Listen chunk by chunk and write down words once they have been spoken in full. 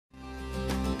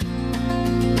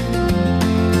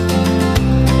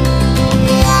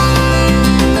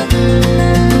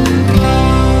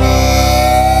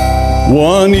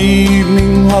One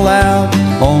evening while out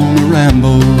on a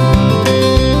ramble,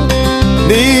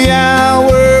 the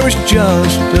hour was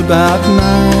just about 9.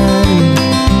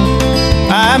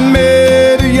 I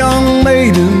met a young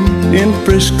maiden in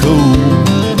Frisco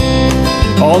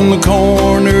on the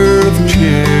corner of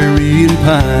Cherry and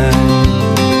Pine.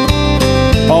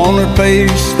 On her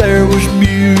face there was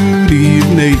beauty of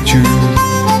nature.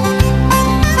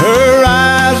 Her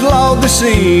eyes, Lord, they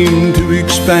seemed to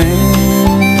expand.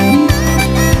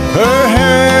 Her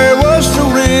hair was so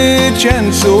rich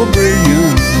and so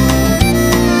brilliant,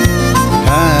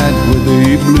 tied with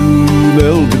a blue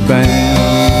velvet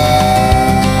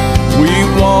band. We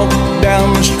walked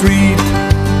down the street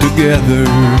together.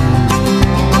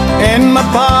 In my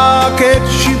pocket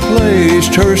she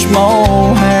placed her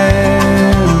small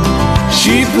hand.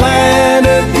 She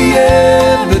planted the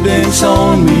evidence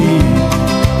on me,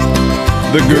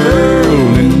 the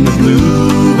girl in the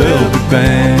blue velvet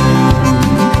band.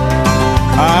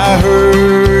 I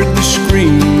heard the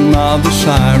scream of the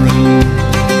siren,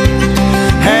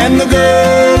 and the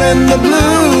girl in the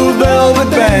blue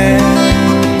velvet band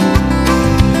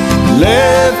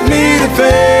left me to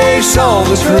face all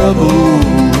the trouble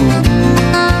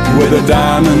with a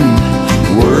diamond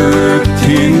worth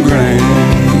 10 grand.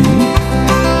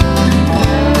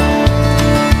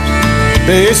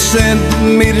 They sent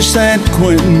me to San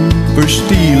Quentin for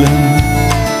stealing.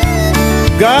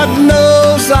 God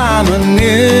knows I'm an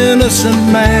innocent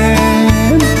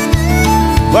man,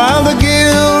 while the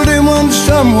guilty ones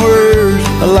somewhere's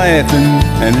a-laughing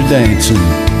and a-dancing,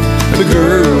 the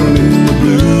girl in the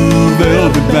blue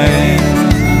velvet band.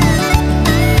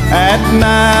 At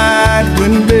night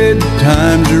when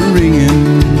bedtimes are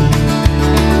ringing,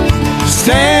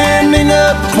 standing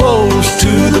up close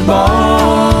to the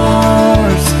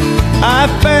bars, I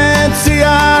fancy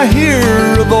I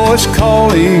hear a voice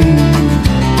calling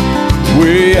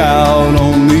way out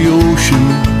on the ocean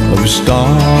of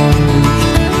stars.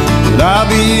 But I'll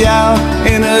be out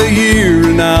in a year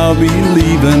and I'll be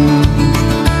leaving,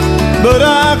 but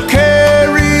I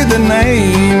carry the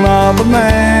name of a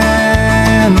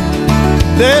man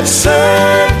that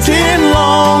served 10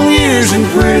 long years in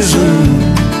prison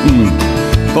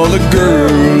for the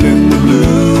girl in the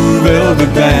blue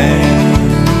velvet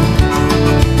band,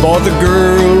 for the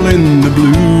girl in the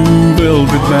blue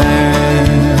velvet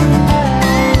band.